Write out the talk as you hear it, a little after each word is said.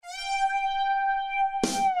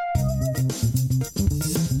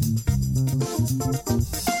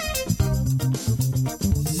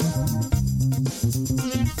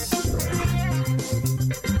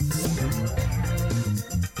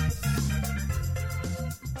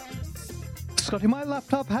Scotty, my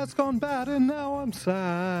laptop has gone bad and now I'm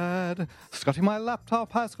sad. Scotty, my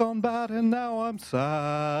laptop has gone bad and now I'm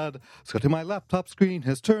sad. Scotty, my laptop screen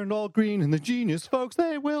has turned all green and the genius folks,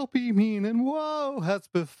 they will be mean and woe has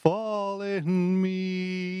befallen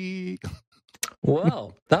me.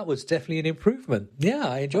 Well, that was definitely an improvement. Yeah,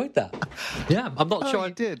 I enjoyed that. Yeah, I'm not sure.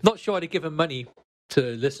 Not sure I'd have given money to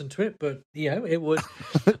listen to it, but it was.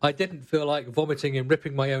 I didn't feel like vomiting and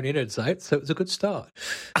ripping my own innards out, so it was a good start.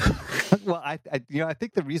 Well, I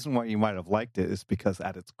think the reason why you might have liked it is because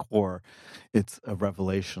at its core, it's a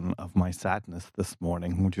revelation of my sadness this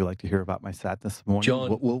morning. Would you like to hear about my sadness this morning?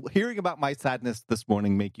 John, will hearing about my sadness this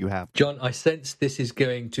morning make you happy? John, I sense this is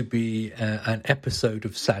going to be an episode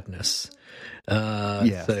of sadness.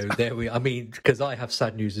 Yes. So there we. I mean, because I have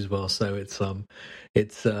sad news as well. So it's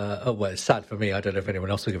it's sad for me. I don't know if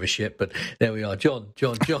anyone else will give a shit, but there we are. John.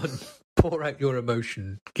 Pour out your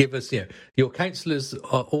emotion. Give us, your counsellors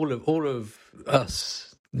are all of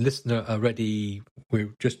us listener are ready. We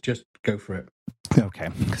just go for it. Okay,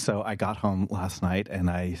 so I got home last night and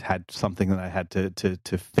I had something that I had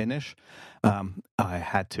to finish. I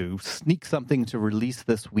had to sneak something to release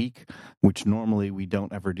this week, which normally we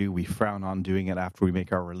don't ever do. We frown on doing it after we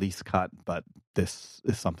make our release cut, but this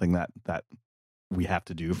is something that we have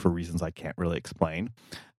to do for reasons I can't really explain.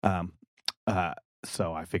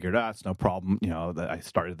 So I figured out it's no problem. That I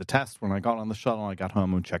started the test when I got on the shuttle. I got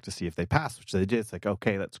home and checked to see if they passed, which they did. It's like,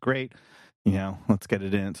 okay, that's great. Let's get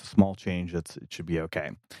it in. It's a small change. It should be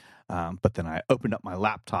okay. But then I opened up my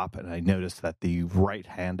laptop and I noticed that the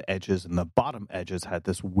right-hand edges and the bottom edges had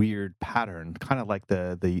this weird pattern, kind of like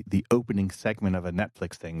the opening segment of a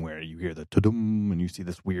Netflix thing where you hear the ta-dum and you see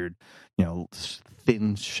this weird,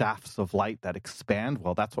 thin shafts of light that expand.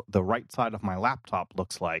 Well, that's what the right side of my laptop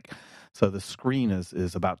looks like. So the screen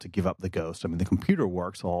is about to give up the ghost. I mean, the computer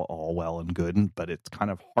works all well and good, but it's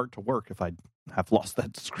kind of hard to work if I have lost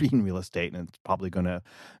that screen real estate, and it's probably going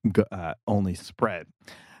to only spread.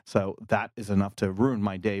 So that is enough to ruin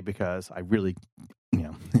my day because I really,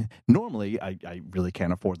 normally I really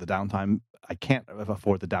can't afford the downtime. I can't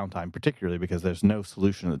afford the downtime particularly because there's no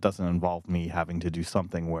solution that doesn't involve me having to do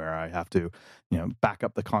something where I have to, back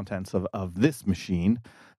up the contents of this machine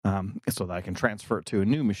so that I can transfer it to a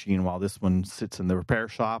new machine while this one sits in the repair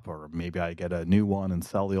shop, or maybe I get a new one and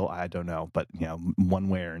sell the old. I don't know. But, one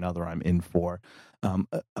way or another, I'm in for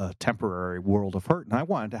a temporary world of hurt. And I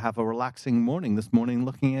wanted to have a relaxing morning this morning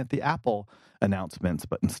looking at the Apple announcements,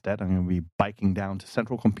 but instead I'm going to be biking down to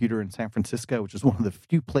Central Computer in San Francisco, which is one of the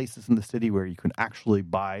few places in the city where you can actually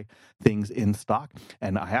buy things in stock.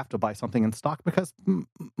 And I have to buy something in stock because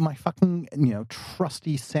my fucking,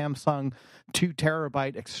 trusty Samsung 2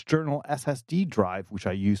 terabyte external SSD drive, which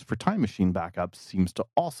I use for Time Machine backups, seems to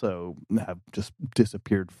also have just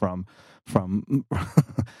disappeared from from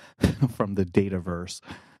the dataverse.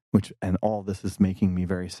 And all this is making me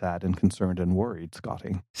very sad and concerned and worried,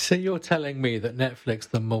 Scotty. So you're telling me that Netflix,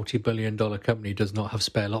 the multi-billion-dollar company, does not have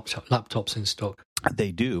spare laptops in stock?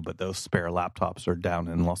 They do, but those spare laptops are down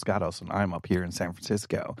in Los Gatos, and I'm up here in San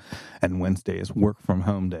Francisco. And Wednesday is work from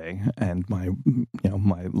home day, and my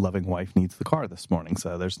loving wife needs the car this morning.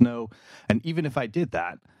 So there's no, and even if I did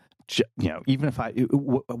that, even if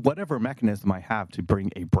whatever mechanism I have to bring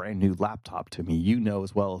a brand new laptop to me,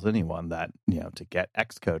 as well as anyone that, to get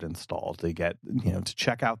Xcode installed, to get, to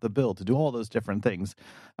check out the build, to do all those different things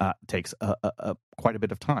takes quite a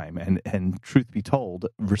bit of time. And truth be told,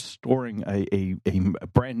 restoring a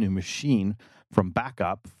brand new machine from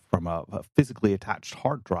backup from a physically attached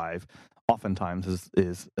hard drive oftentimes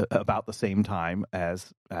is about the same time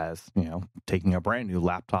as taking a brand new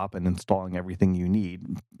laptop and installing everything you need,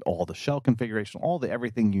 all the shell configuration,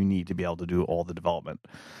 everything you need to be able to do all the development,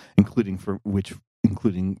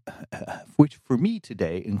 which for me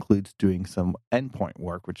today includes doing some endpoint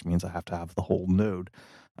work, which means I have to have the whole node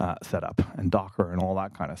set up and Docker and all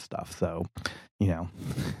that kind of stuff. So,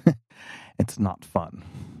 it's not fun.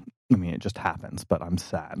 I mean, it just happens, but I'm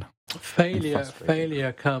sad.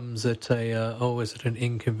 Failure comes at always at an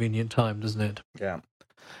inconvenient time, doesn't it? Yeah.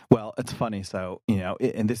 Well, it's funny. So,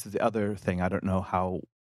 and this is the other thing. I don't know how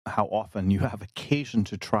often you have occasion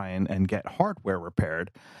to try and get hardware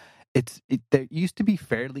repaired. There used to be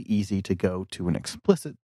fairly easy to go to an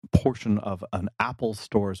explicit portion of an Apple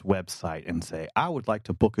Store's website and say, I would like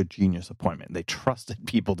to book a Genius appointment. They trusted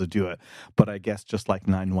people to do it. But I guess just like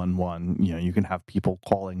 911, you can have people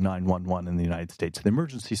calling 911 in the United States, the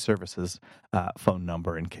emergency services phone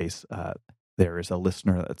number, in case there is a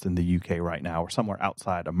listener that's in the UK right now or somewhere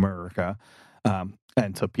outside America.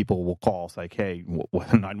 And so people will call, say, hey,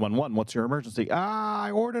 911, what's your emergency? I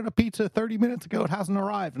ordered a pizza 30 minutes ago. It hasn't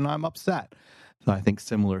arrived, and I'm upset. So I think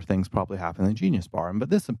similar things probably happen in Genius Bar. But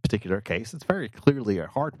this in particular case, it's very clearly a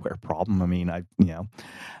hardware problem. I mean,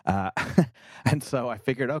 uh, and so I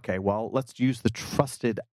figured, okay, well, let's use the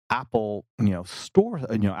trusted Apple, store.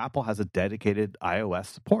 Apple has a dedicated iOS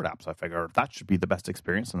support app, so I figured that should be the best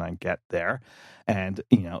experience. And I get there, and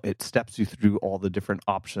it steps you through all the different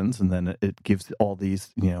options, and then it gives all these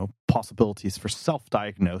possibilities for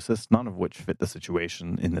self-diagnosis, none of which fit the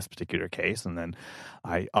situation in this particular case. And then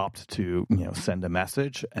I opt to send a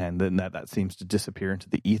message, and then that seems to disappear into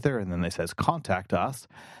the ether, and then it says contact us.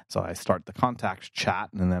 So I start the contact chat,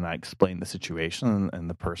 and then I explain the situation, and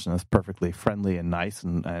the person is perfectly friendly and nice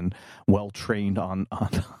and well trained on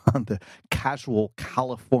the casual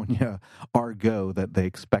California argot that they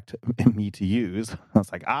expect me to use. I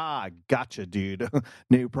was like, gotcha, dude.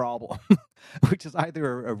 No problem. Which is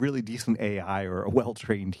either a really decent AI or a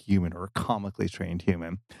well-trained human or a comically trained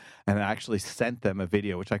human. And I actually sent them a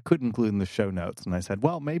video, which I could include in the show notes. And I said,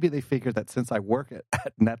 well, maybe they figured that since I work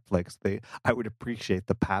at Netflix, I would appreciate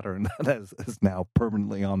the pattern that is now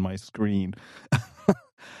permanently on my screen.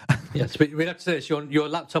 Yes, but we have to say this, your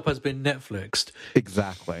laptop has been Netflixed.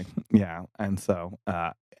 Exactly. Yeah. And so,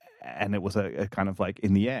 and it was a kind of like,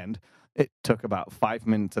 in the end, it took about 5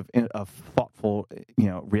 minutes of thoughtful,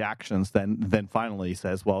 reactions. Then finally he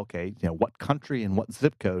says, well, okay, what country and what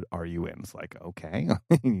zip code are you in? It's like, okay,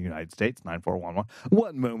 United States, 9411.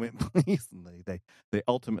 1 moment, please. And they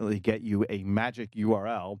ultimately get you a magic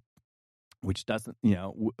URL, which doesn't,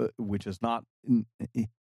 which is not...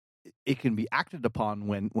 It can be acted upon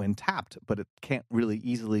when tapped, but it can't really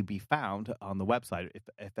easily be found on the website,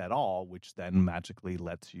 if at all, which then magically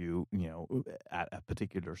lets you, at a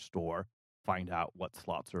particular store, find out what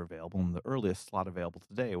slots are available. And the earliest slot available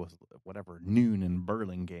today was noon in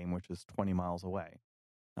Burlingame, which is 20 miles away.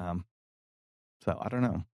 So I don't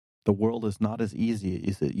know. The world is not as easy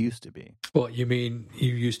as it used to be. What, you mean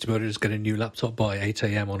you used to be able to just get a new laptop by 8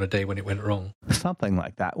 a.m. on a day when it went wrong? Something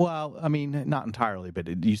like that. Well, I mean, not entirely, but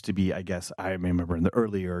it used to be, I guess, I remember in the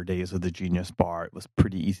earlier days of the Genius Bar, it was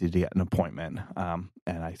pretty easy to get an appointment. And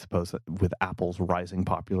I suppose that with Apple's rising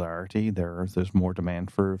popularity, there's more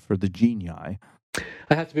demand for the Genii.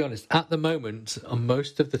 I have to be honest, at the moment,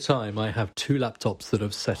 most of the time, I have 2 laptops that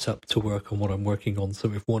have set up to work on what I'm working on.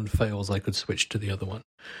 So if one fails, I could switch to the other one.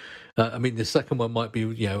 I mean, the second one might be,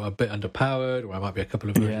 a bit underpowered, or I might be a couple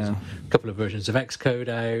of versions of Xcode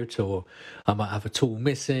out, or I might have a tool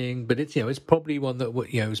missing. But it's probably one that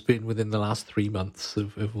has been within the last 3 months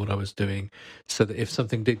of what I was doing, so that if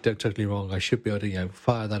something did go totally wrong, I should be able to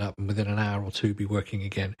fire that up and within an hour or two be working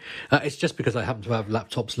again. It's just because I happen to have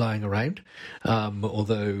laptops lying around,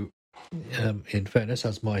 although. In fairness,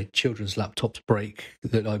 as my children's laptops break,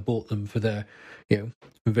 that I bought them for their,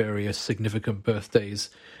 various significant birthdays,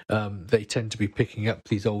 they tend to be picking up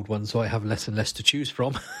these old ones, so I have less and less to choose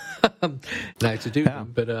from now to do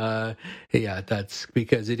them. But that's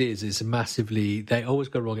because it's massively. They always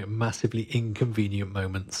go wrong at massively inconvenient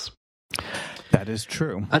moments. That is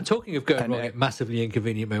true. And talking of going wrong at massively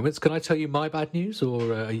inconvenient moments, can I tell you my bad news, or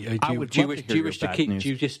do you wish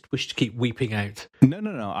to keep weeping out?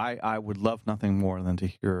 No. I would love nothing more than to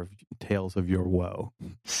hear of tales of your woe.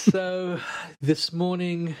 So this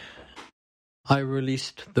morning, I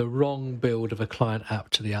released the wrong build of a client app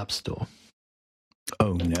to the App Store.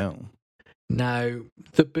 Oh no! Now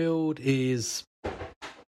the build is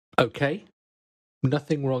okay.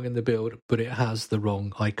 Nothing wrong in the build, but it has the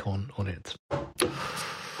wrong icon on it.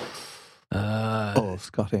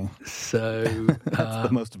 Scotty. So that's the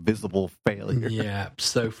most visible failure. Yeah.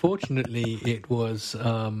 So fortunately, it was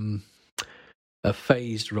a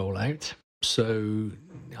phased rollout. So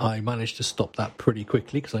I managed to stop that pretty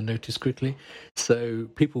quickly because I noticed quickly. So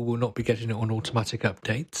people will not be getting it on automatic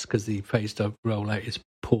updates because the phased up rollout is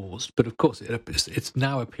paused. But of course, it's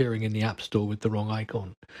now appearing in the App Store with the wrong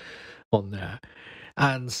icon on there.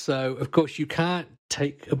 And so, of course, you can't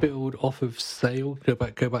take a build off of sale, go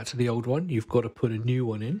back to the old one. You've got to put a new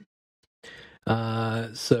one in.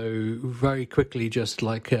 So very quickly, just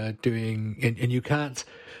like doing, and you can't,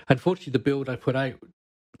 unfortunately, the build I put out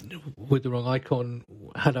with the wrong icon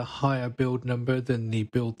had a higher build number than the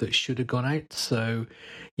build that should have gone out. So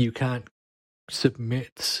you can't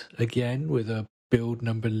submit again with a build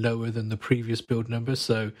number lower than the previous build number.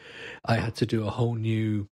 So I had to do a whole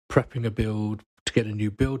new prepping a build to get a new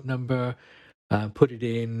build number, put it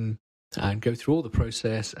in, and go through all the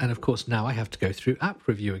process. And of course, now I have to go through app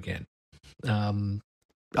review again. I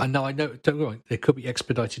know, don't go wrong, there could be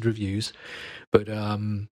expedited reviews, but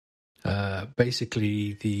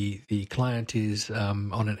basically the client is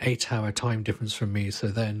on an 8-hour time difference from me, so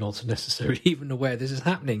they're not necessarily even aware this is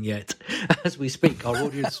happening yet as we speak. Our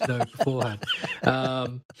audience know beforehand.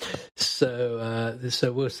 So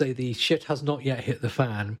we'll say the shit has not yet hit the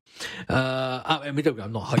fan. I mean,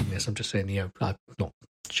 I'm not hiding this. I'm just saying, I'm not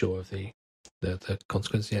sure of the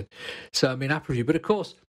consequence yet. So I mean, app review, but of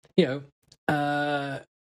course,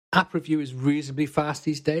 app review is reasonably fast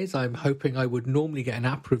these days. I'm hoping I would normally get an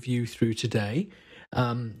app review through today.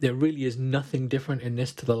 There really is nothing different in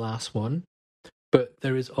this to the last one, but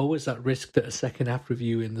there is always that risk that a second app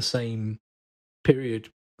review in the same period,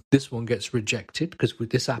 this one gets rejected, because with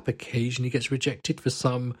this app occasionally gets rejected for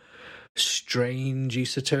some strange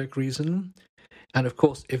esoteric reason. And of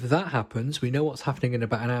course, if that happens, we know what's happening in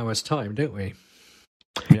about an hour's time, don't we?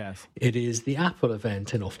 Yes. It is the Apple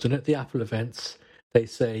event, and often at the Apple events, they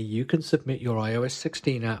say you can submit your iOS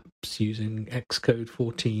 16 apps using Xcode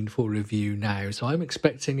 14 for review now. So I'm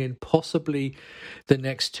expecting in possibly the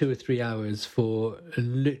next 2 or 3 hours for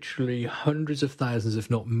literally hundreds of thousands, if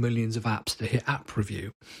not millions of apps to hit app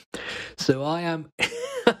review. So I am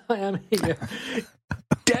here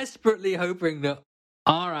desperately hoping that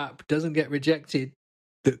our app doesn't get rejected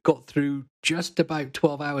that got through just about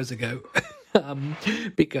 12 hours ago.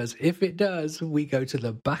 Because if it does, we go to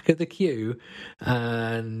the back of the queue,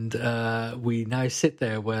 and we now sit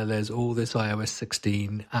there where there's all this iOS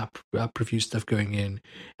 16 app review stuff going in,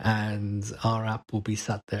 and our app will be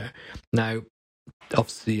sat there. Now,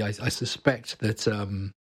 obviously, I suspect that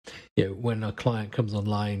when a client comes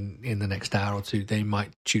online in the next hour or two, they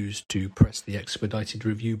might choose to press the expedited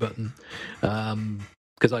review button.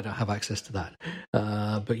 Because I don't have access to that.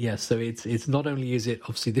 But yeah, so it's not only is it,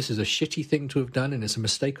 obviously this is a shitty thing to have done and it's a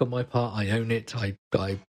mistake on my part, I own it. I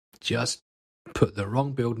just put the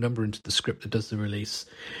wrong build number into the script that does the release.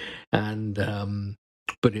 And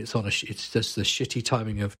but it's just the shitty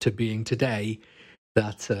timing of to being today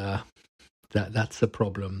that's a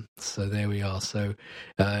problem. So there we are. So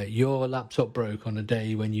your laptop broke on a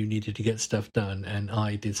day when you needed to get stuff done, and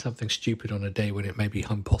I did something stupid on a day when it may be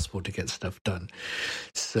impossible to get stuff done.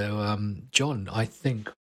 So John, I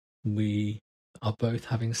think we are both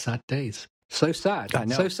having sad days. So sad. I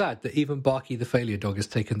know. So sad that even Barky the failure dog has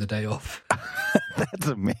taken the day off. That's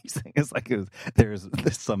amazing. It's like there's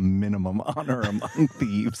some minimum honor among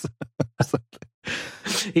thieves.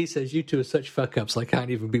 He says, you two are such fuck-ups, I can't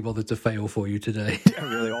even be bothered to fail for you today. Yeah,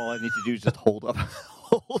 really, all I need to do is just hold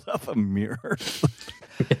up a mirror. Yes.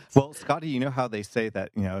 Well, Scotty, you know how they say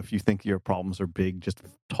that, if you think your problems are big, just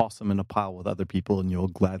toss them in a pile with other people and you'll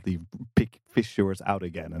gladly fish yours out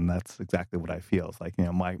again. And that's exactly what I feel. It's like,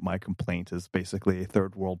 my complaint is basically a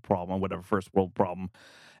third world problem, whatever first world problem.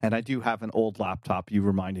 And I do have an old laptop, you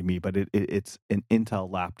reminded me, but it's an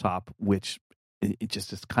Intel laptop, which it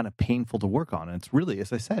just is kind of painful to work on. And it's really,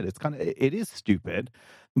 as I said, it is stupid,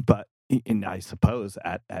 but I suppose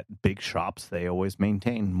at big shops, they always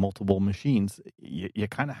maintain multiple machines. You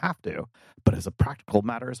kind of have to, but as a practical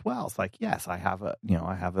matter as well, it's like, yes, I have a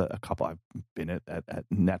couple. I've been at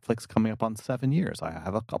Netflix coming up on 7 years. I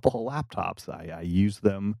have a couple of laptops. I use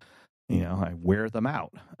them, I wear them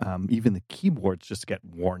out. Even the keyboards just get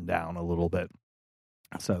worn down a little bit.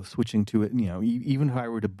 So switching to it, even if I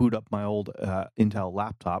were to boot up my old Intel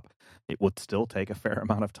laptop, it would still take a fair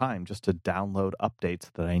amount of time just to download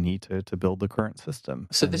updates that I need to build the current system.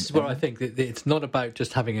 So this is where I think that it's not about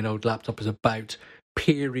just having an old laptop. It's about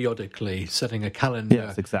periodically setting a calendar.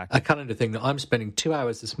 Yes, exactly. A calendar thing that I'm spending 2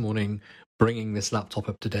 hours this morning bringing this laptop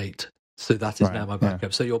up to date. So that is now my backup. Yeah.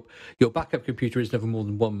 So your backup computer is never more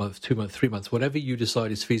than 1 month, 2 months, 3 months, whatever you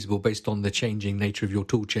decide is feasible based on the changing nature of your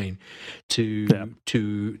tool chain to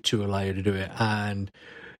allow you to do it. And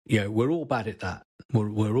we're all bad at that.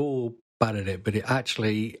 We're all bad at it. But it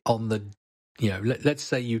actually on the let's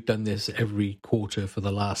say you've done this every quarter for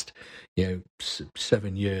the last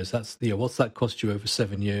 7 years. That's what's that cost you over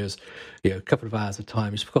 7 years? A couple of hours of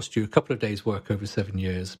time. It's cost you a couple of days' work over 7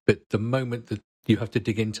 years. But the moment that you have to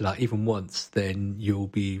dig into that even once, then you'll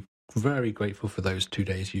be very grateful for those 2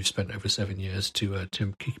 days you've spent over 7 years to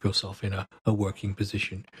keep yourself in a working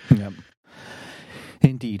position. Yep.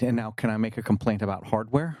 Indeed. And now, can I make a complaint about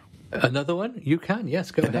hardware? Another one? You can, yes.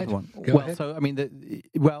 Go ahead. One. Go ahead. So I mean,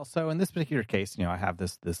 so in this particular case, I have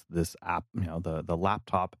this app. The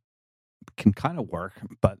laptop can kind of work,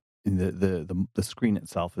 but the screen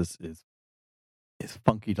itself is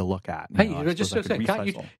funky to look at. Hey,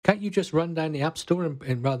 can't you just run down the app store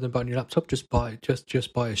and rather than buying your laptop, just buy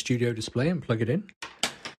a studio display and plug it in?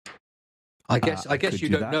 I guess could you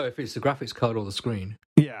do don't that. know if it's the graphics card or the screen.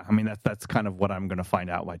 Yeah, I mean that's kind of what I'm going to find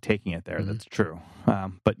out by taking it there. Mhm. That's true.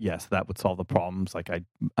 But yes, that would solve the problems. Like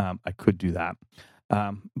I could do that.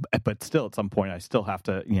 But still, at some point, I still have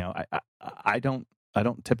to. I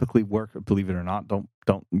don't typically work. Believe it or not, don't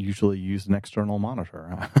usually use an external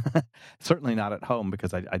monitor. Certainly not at home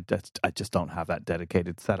because I just don't have that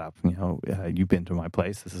dedicated setup. You've been to my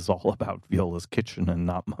place. This is all about Viola's kitchen and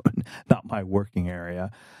not my working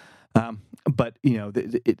area. But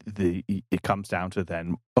it comes down to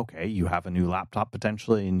then, okay, you have a new laptop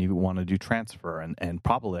potentially, and you want to do transfer, and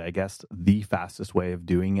probably, I guess, the fastest way of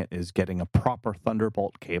doing it is getting a proper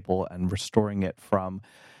Thunderbolt cable and restoring it from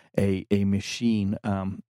a machine.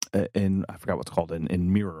 In I forgot what's called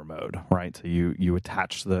in mirror mode, right? So you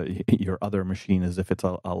attach your other machine as if it's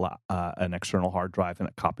an external hard drive, and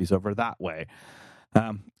it copies over that way.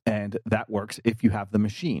 And that works if you have the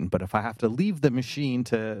machine. But if I have to leave the machine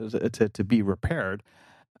to be repaired,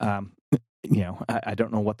 I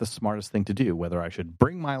don't know what the smartest thing to do, whether I should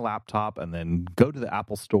bring my laptop and then go to the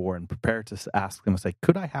Apple store and prepare to ask them, say,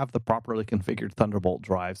 could I have the properly configured Thunderbolt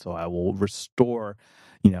drive so I will restore,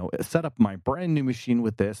 set up my brand new machine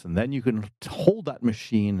with this, and then you can hold that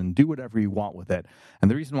machine and do whatever you want with it. And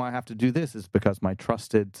the reason why I have to do this is because my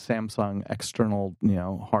trusted Samsung external,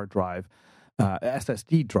 hard drive,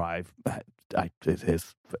 SSD drive,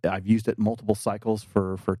 I've used it multiple cycles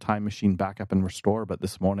for Time Machine backup and restore, but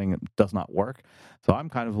this morning it does not work. So I'm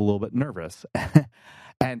kind of a little bit nervous.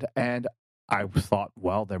 and I thought,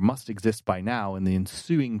 well, there must exist by now in the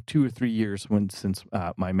ensuing 2 or 3 years since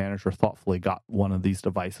my manager thoughtfully got one of these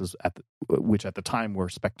devices which at the time were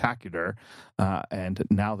spectacular, and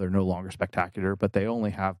now they're no longer spectacular, but they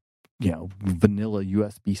only have vanilla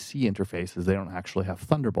USB-C interfaces. They don't actually have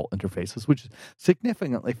Thunderbolt interfaces, which is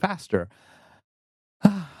significantly faster.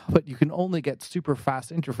 But you can only get super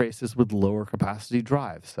fast interfaces with lower capacity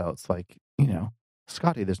drives. So it's like,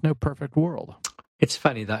 Scotty, there's no perfect world. It's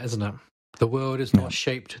funny that, isn't it? The world is not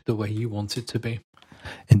shaped the way you want it to be.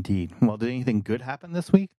 Indeed. Well, did anything good happen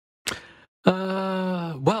this week?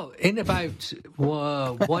 Well, in about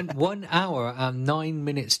 1 hour and 9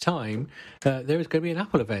 minutes time, there is going to be an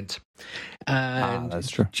Apple event. And that's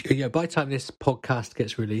true. By the time this podcast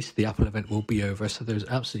gets released, the Apple event will be over. So there's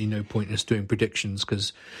absolutely no point in us doing predictions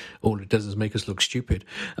because all it does is make us look stupid.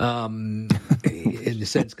 In the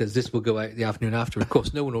sense, because this will go out the afternoon after. Of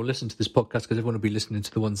course, no one will listen to this podcast because everyone will be listening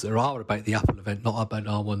to the ones that are about the Apple event, not about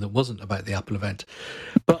our one that wasn't about the Apple event.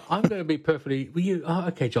 But I'm going to be perfectly.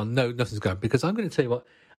 Okay, John? No, nothing's going, because I'm going to tell you what.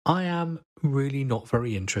 I am really not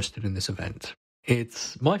very interested in this event.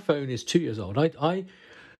 My phone is 2 years old.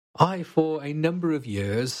 I for a number of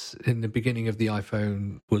years in the beginning of the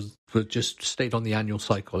iPhone was just stayed on the annual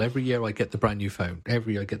cycle. Every year I get the brand new phone.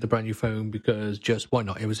 Every year I get the brand new phone because just why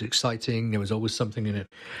not? It was exciting. There was always something in it.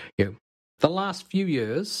 The last few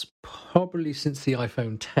years, probably since the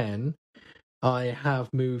iPhone 10, I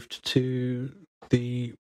have moved to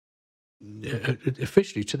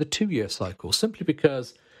officially to the 2-year cycle, simply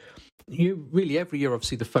because every year,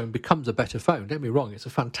 obviously, the phone becomes a better phone. Don't be wrong, it's a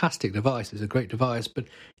fantastic device, it's a great device, but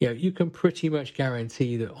you can pretty much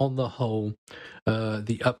guarantee that on the whole,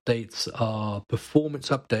 the updates are performance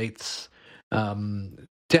updates,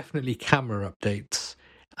 definitely camera updates,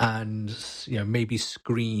 and maybe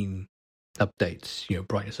screen updates,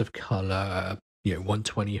 brightness of color,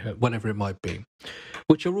 120 hertz, whatever it might be,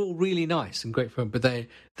 which are all really nice and great fun, but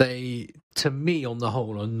they to me on the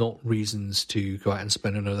whole are not reasons to go out and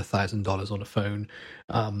spend another $1,000 on a phone,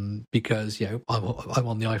 because I'm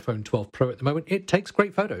on the iPhone 12 Pro at the moment. It takes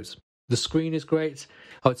great photos. The screen is great.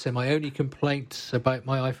 I would say my only complaint about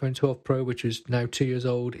my iPhone 12 Pro, which is now 2 years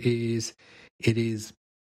old, is it is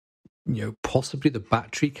possibly the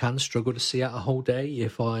battery can struggle to see out a whole day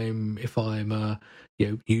if I'm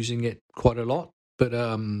using it quite a lot, but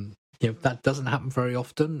that doesn't happen very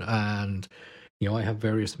often, and I have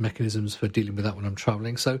various mechanisms for dealing with that when I'm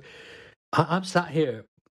traveling. So I'm sat here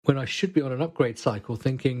when I should be on an upgrade cycle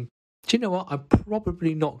thinking, do you know what, I'm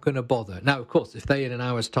probably not going to bother. Now, of course, if they in an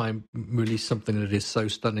hour's time release something that is so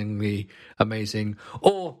stunningly amazing,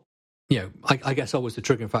 or I guess always the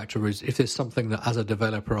triggering factor is if there's something that as a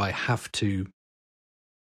developer I have to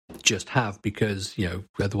just have because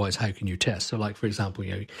otherwise how can you test? So like, for example,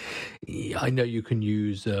 I know you can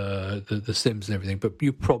use the Sims and everything, but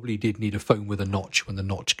you probably did need a phone with a notch when the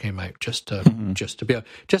notch came out, just to be able,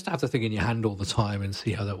 just to have the thing in your hand all the time and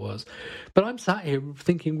see how that was. But I'm sat here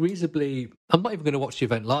thinking reasonably, I'm not even going to watch the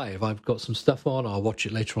event live. I've got some stuff on. I'll watch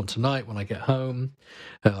it later on tonight when I get home.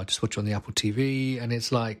 I'll just watch it on the Apple TV, and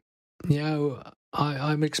it's like,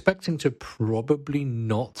 I'm expecting to probably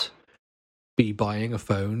not be buying a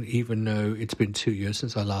phone, even though it's been 2 years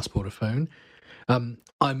since I last bought a phone. I'm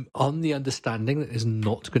on the understanding that there's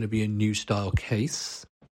not going to be a new style case.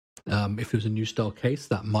 If there's a new style case,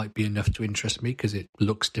 that might be enough to interest me because it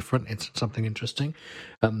looks different. It's something interesting.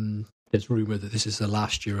 There's rumor that this is the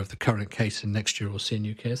last year of the current case, and next year we'll see a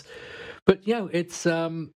new case. But it's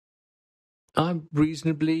I'm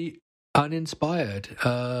reasonably uninspired,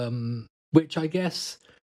 which I guess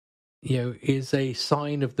is a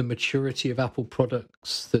sign of the maturity of Apple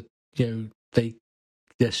products that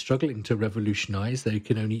they're struggling to revolutionize. They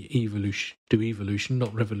can only do evolution,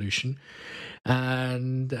 not revolution.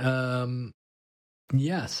 And so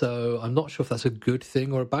I'm not sure if that's a good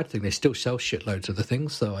thing or a bad thing. They still sell shitloads of the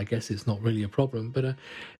things, so I guess it's not really a problem. But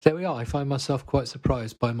there we are. I find myself quite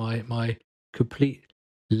surprised by my complete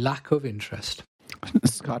lack of interest.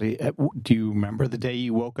 Scotty, do you remember the day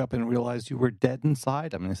you woke up and realized you were dead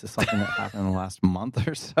inside? I mean, is this something that happened in the last month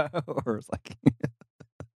or so? Or it's like...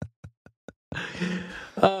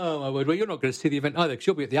 Oh, my word. Well, you're not going to see the event either because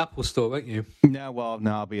you'll be at the Apple store, won't you? No,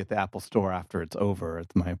 I'll be at the Apple store after it's over.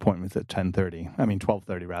 My appointment's at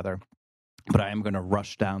 12:30 rather. But I am going to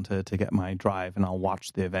rush down to get my drive, and I'll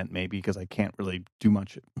watch the event maybe because I can't really do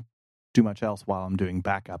much else while I'm doing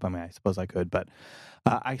backup. I mean, I suppose I could, but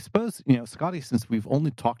I suppose, Scotty, since we've only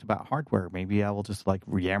talked about hardware, maybe I will just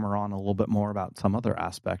yammer on a little bit more about some other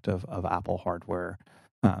aspect of Apple hardware.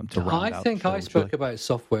 I think I spoke about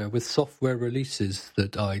software with software releases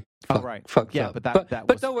that I fucked up.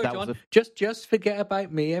 But don't worry, John. Just forget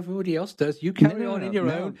about me. Everybody else does. You carry on in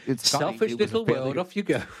your own selfish little world. Off you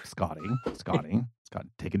go. Scotty,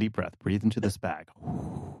 take a deep breath. Breathe into this bag.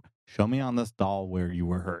 Show me on this doll where you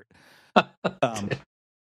were hurt.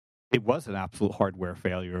 It was an absolute hardware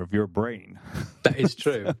failure of your brain. That is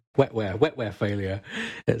true. Wetware failure,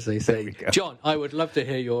 as they say. John, I would love to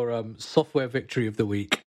hear your software victory of the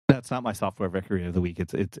week. That's not my software victory of the week.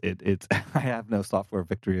 It's I have no software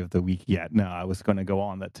victory of the week yet. No, I was going to go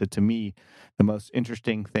on that to me, the most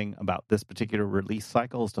interesting thing about this particular release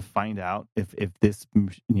cycle is to find out if this,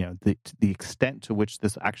 the extent to which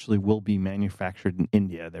this actually will be manufactured in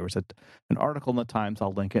India. There was an article in the Times.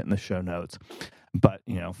 I'll link it in the show notes. But,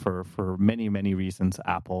 for many, many reasons,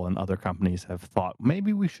 Apple and other companies have thought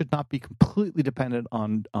maybe we should not be completely dependent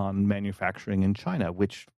on manufacturing in China,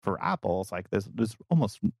 which for Apple is like there's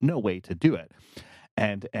almost no way to do it.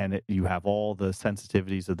 And you have all the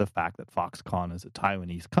sensitivities of the fact that Foxconn is a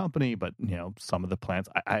Taiwanese company, but, some of the plants,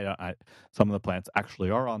 some of the plants actually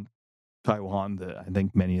are on Taiwan. I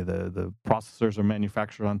think many of the processors are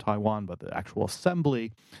manufactured on Taiwan, but the actual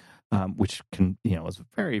assembly, which can, is a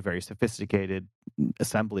very, very sophisticated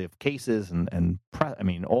assembly of cases and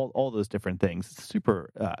all those different things. It's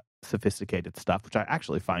super sophisticated stuff, which I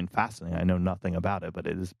actually find fascinating. I know nothing about it, but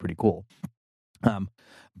it is pretty cool.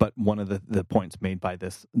 But one of the points made by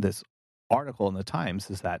this article in the Times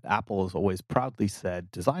is that Apple has always proudly said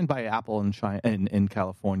designed by Apple in China, in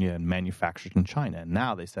California, and manufactured in China. And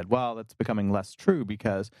now they said, well, that's becoming less true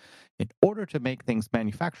because in order to make things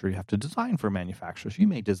manufactured, you have to design for manufacturers. You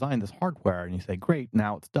may design this hardware and you say, great,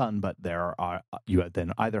 now it's done, but you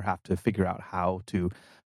then either have to figure out how to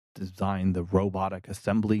design the robotic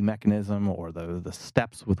assembly mechanism or the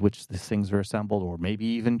steps with which these things are assembled, or maybe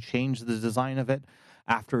even change the design of it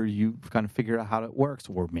after you've kind of figured out how it works,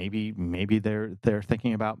 or maybe they're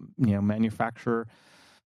thinking about manufacture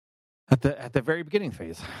at the very beginning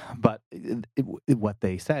phase. But what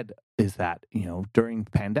they said is that during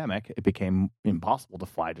the pandemic it became impossible to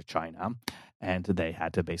fly to China, and they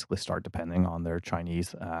had to basically start depending on their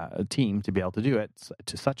Chinese team to be able to do it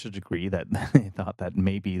to such a degree that they thought that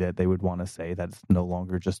maybe that they would want to say that it's no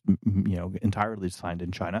longer just entirely designed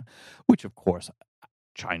in China, which of course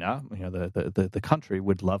China, the country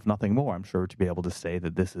would love nothing more, I'm sure, to be able to say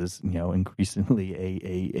that this is increasingly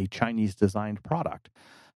a Chinese designed product.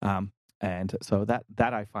 And so that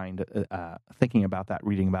I find thinking about that,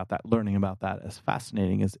 reading about that, learning about that as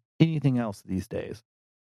fascinating as anything else these days.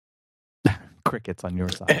 Crickets on your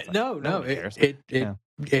side. It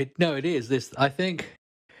is this. I think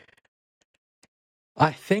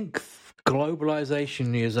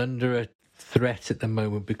globalization is under a threat at the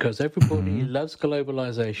moment because everybody loves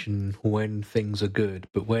globalization when things are good,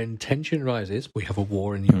 but when tension rises, we have a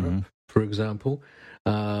war in Europe, for example.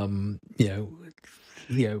 When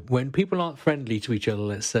people aren't friendly to each other,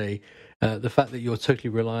 let's say, the fact that you're totally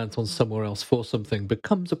reliant on somewhere else for something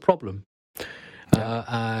becomes a problem.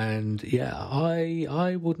 I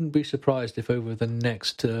wouldn't be surprised if over the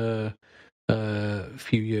next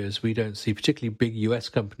few years we don't see particularly big US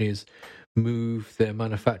companies move their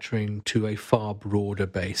manufacturing to a far broader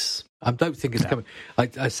base. I don't think it's coming.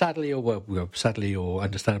 I sadly, sadly or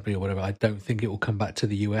understandably or whatever, I don't think it will come back to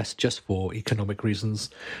the US just for economic reasons.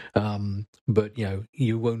 But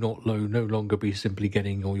you will no longer be simply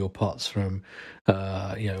getting all your parts from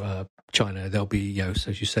China. There'll be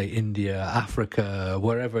as you say, India, Africa,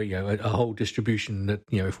 wherever, a whole distribution that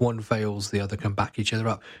if one fails, the other can back each other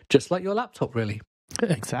up, just like your laptop, really.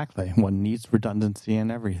 Exactly. One needs redundancy in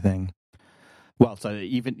everything. Well, so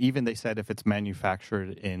even they said if it's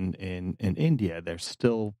manufactured in India, there's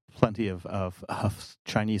still plenty of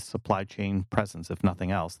Chinese supply chain presence. If nothing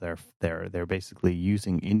else, they're basically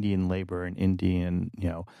using Indian labor and Indian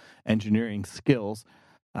engineering skills,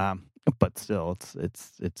 but still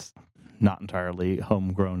it's not entirely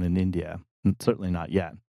homegrown in India. Certainly not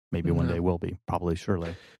yet. Maybe one day will be. Probably,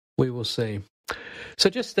 surely. We will see. So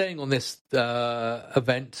just staying on this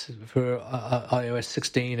event for iOS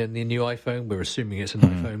 16 and the new iPhone, we're assuming it's an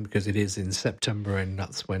iPhone because it is in September and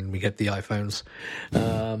that's when we get the iPhones.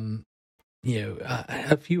 Have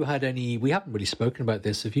you had any, we haven't really spoken about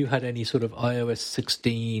this, have you had any sort of iOS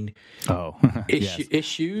 16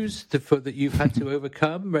 issues that you've had to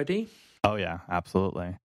overcome, Ready? Oh, yeah,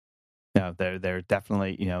 absolutely. No, they're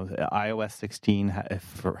definitely, iOS 16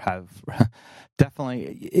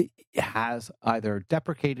 definitely has either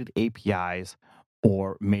deprecated APIs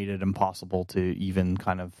or made it impossible to even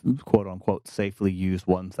kind of quote unquote safely use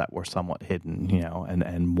ones that were somewhat hidden,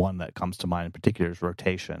 and one that comes to mind in particular is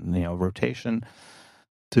rotation. Rotation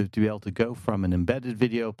to be able to go from an embedded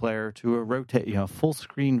video player to a full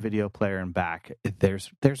screen video player and back. There's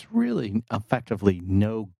really effectively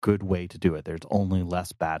no good way to do it. There's only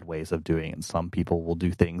less bad ways of doing it. Some people will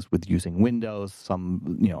do things with using Windows.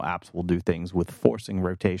 Some apps will do things with forcing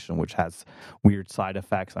rotation, which has weird side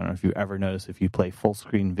effects. I don't know if you ever notice if you play full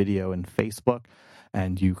screen video in Facebook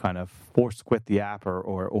and you kind of force quit the app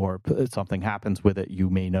or something happens with it, you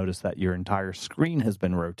may notice that your entire screen has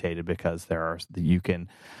been rotated because you can,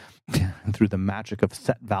 through the magic of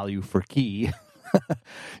set value for key,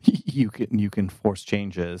 you can force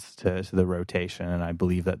changes to the rotation, and I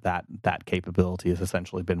believe that capability has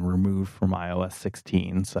essentially been removed from iOS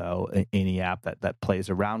 16. So any app that plays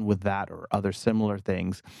around with that or other similar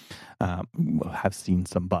things have seen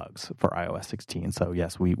some bugs for iOS 16. So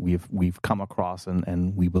yes, we've come across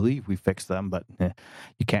and we believe we fixed them, but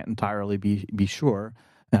you can't entirely be sure.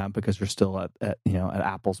 Because you're still at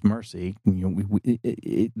Apple's mercy.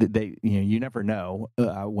 You never know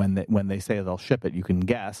when they say they'll ship it. You can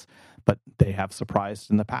guess, but they have surprised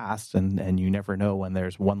in the past, and you never know when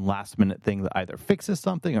there's one last minute thing that either fixes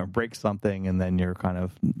something or breaks something, and then you're kind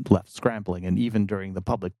of left scrambling. And even during the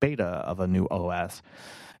public beta of a new OS,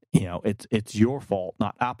 it's your fault,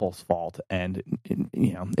 not Apple's fault, and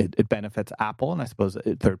it benefits Apple and I suppose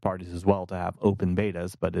third parties as well to have open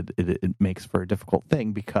betas, but it makes for a difficult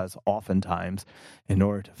thing because oftentimes, in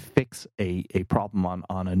order to fix a problem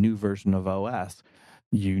on a new version of OS,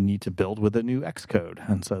 you need to build with a new Xcode,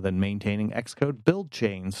 and so then maintaining Xcode build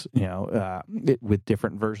chains, with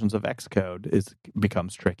different versions of Xcode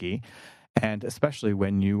becomes tricky. And especially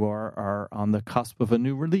when you are on the cusp of a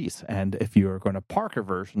new release. And if you're going to park a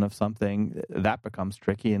version of something, that becomes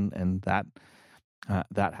tricky, and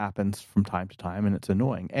that happens from time to time, and it's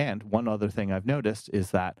annoying. And one other thing I've noticed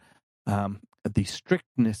is that the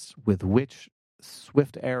strictness with which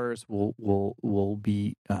Swift errors will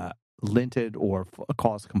be linted or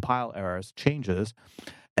cause compile errors changes.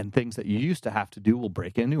 And things that you used to have to do will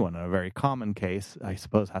break a new one. And a very common case, I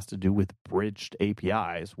suppose, has to do with bridged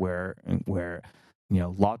APIs, where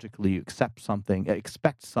logically you expect something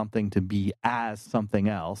to be as something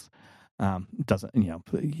else, doesn't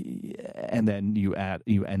and then you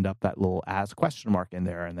end up that little as question mark in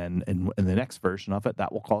there, and then in the next version of it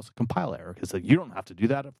that will cause a compile error because you don't have to do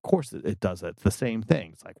that. Of course it does it. It's the same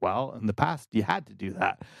thing. It's like, well, in the past you had to do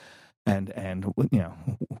that. And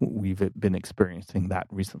we've been experiencing that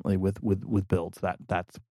recently with builds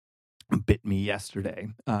that's bit me yesterday.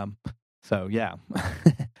 So yeah,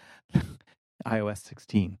 iOS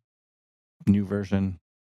 16, new version,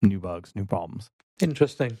 new bugs, new problems.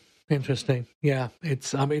 Interesting. Yeah,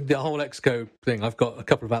 the whole Xcode thing. I've got a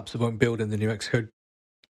couple of apps that won't build in the new Xcode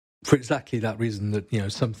for exactly that reason, that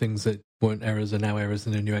some things that weren't errors are now errors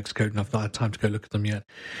in the new Xcode, and I've not had time to go look at them yet.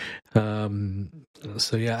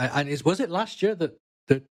 So yeah, and was it last year that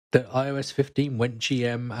iOS 15 went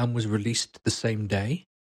GM and was released the same day?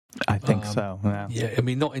 I think so. Yeah. Yeah, I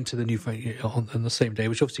mean, not into the new phone on the same day,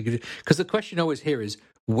 which obviously could, because the question I always hear is,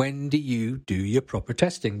 when do you do your proper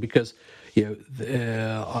testing? Because not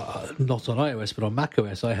on iOS but on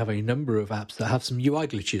macOS, I have a number of apps that have some UI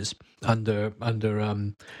glitches under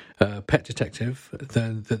Pet Detective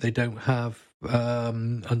that they don't have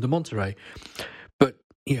under Monterey. But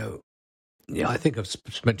yeah, I think I've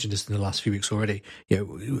mentioned this in the last few weeks already.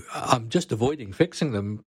 I'm just avoiding fixing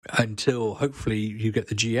them until hopefully you get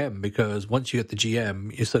the GM, because once you get the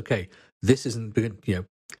GM, it's okay. This isn't,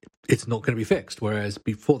 it's not going to be fixed. Whereas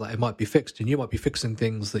before that, it might be fixed, and you might be fixing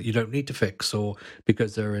things that you don't need to fix, or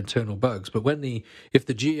because there are internal bugs. But if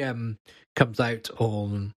the GM comes out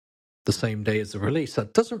on the same day as the release,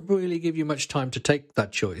 that doesn't really give you much time to take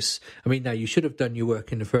that choice. I mean, now you should have done your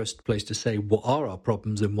work in the first place to say what are our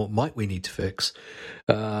problems and what might we need to fix.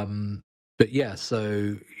 But yeah,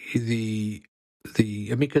 so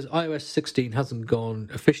because iOS 16 hasn't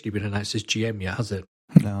officially been announced as GM yet, has it?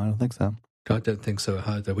 No, I don't think so. I don't think so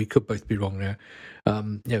either. We could both be wrong there.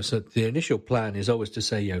 So the initial plan is always to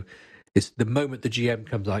say, it's the moment the GM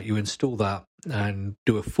comes out, you install that and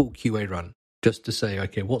do a full QA run, just to say,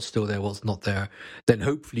 okay, what's still there, what's not there. Then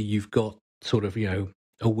hopefully you've got sort of,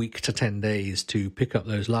 a week to 10 days to pick up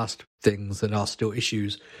those last things that are still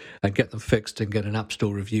issues and get them fixed and get an App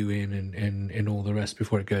Store review in and all the rest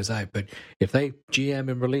before it goes out. But if they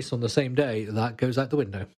GM and release on the same day, that goes out the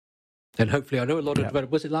window. And hopefully, I know a lot of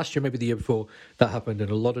developers, was it last year, maybe the year before, that happened,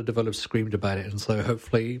 and a lot of developers screamed about it. And so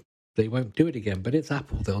hopefully they won't do it again. But it's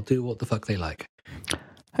Apple. They'll do what the fuck they like.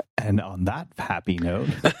 And on that happy note...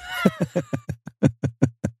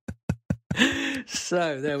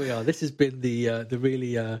 So there we are. This has been the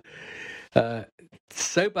really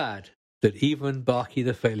so bad that even Barky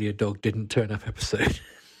the Failure Dog didn't turn up episode.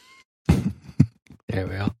 There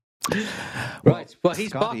we are. Right, well,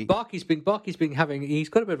 Barky's been having. He's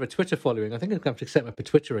got a bit of a Twitter following. I think I'm going to have to set up a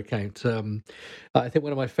Twitter account. I think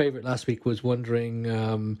one of my favourite last week was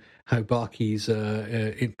wondering how Barky's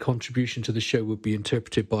contribution to the show would be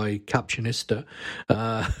interpreted by Captionista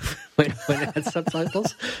when it had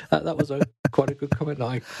subtitles. That was quite a good comment.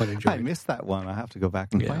 I quite enjoyed. I missed that one. I have to go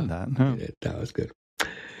back and find that. Oh. Yeah, that was good.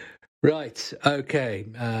 Right, okay,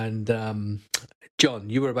 and John,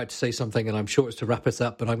 you were about to say something, and I'm sure it's to wrap us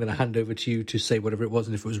up, but I'm going to hand over to you to say whatever it was,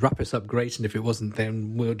 and if it was wrap us up, great, and if it wasn't,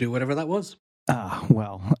 then we'll do whatever that was.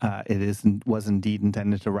 It was indeed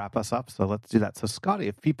intended to wrap us up, so let's do that. So, Scotty,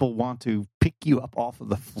 if people want to pick you up off of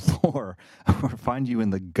the floor or find you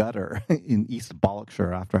in the gutter in East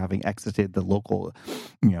Bollockshire after having exited the local,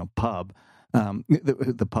 pub,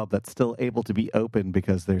 the pub that's still able to be open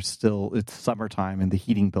because it's summertime and the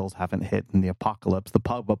heating bills haven't hit, and the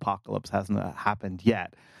pub apocalypse hasn't happened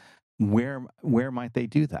yet. Where might they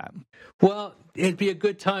do that? Well, it'd be a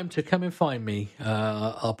good time to come and find me.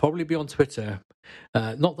 I'll probably be on Twitter.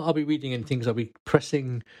 Not that I'll be reading anything, because I'll be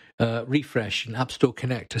pressing refresh and App Store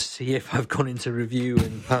Connect to see if I've gone into review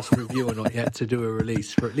and passed review or not yet to do a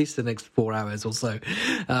release for at least the next 4 hours or so.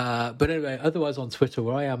 But anyway, otherwise on Twitter,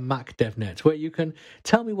 where I am MacDevNet, where you can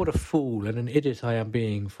tell me what a fool and an idiot I am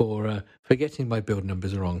being for getting my build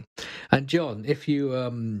numbers wrong. And John, if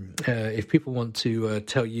people want to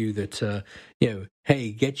tell you that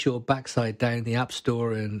hey, get your backside down the App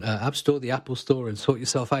Store and the Apple Store, and sort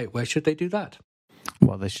yourself out, where should they do that?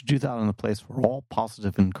 Well, they should do that in a place where all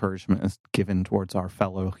positive encouragement is given towards our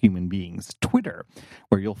fellow human beings. Twitter,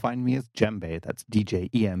 where you'll find me as Djembe, that's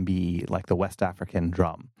DJEMBE, like the West African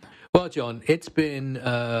drum. Well, John, it's been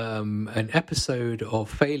an episode of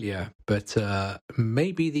failure, but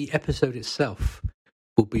maybe the episode itself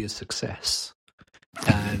will be a success.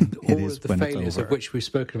 And all of the failures of which we've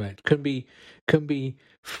spoken about can be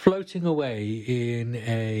floating away in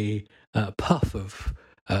a puff of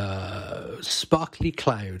sparkly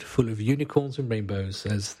cloud full of unicorns and rainbows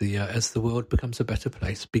as the world becomes a better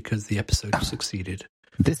place because the episode has succeeded.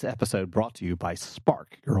 This episode brought to you by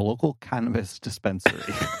Spark, your local cannabis dispensary.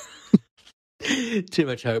 Too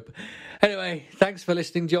much hope. Anyway, thanks for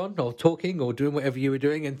listening, John, or talking, or doing whatever you were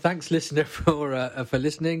doing, and thanks, listener, for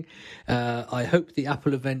listening. I hope the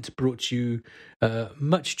Apple event brought you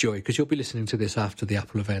much joy, because you'll be listening to this after the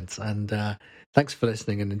Apple event. And thanks for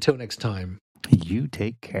listening, and until next time, you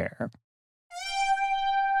take care.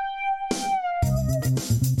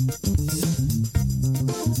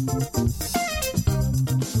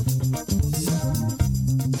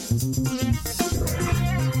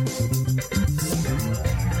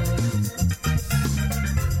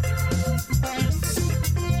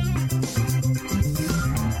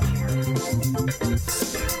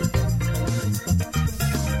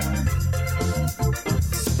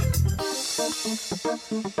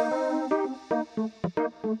 Thank you.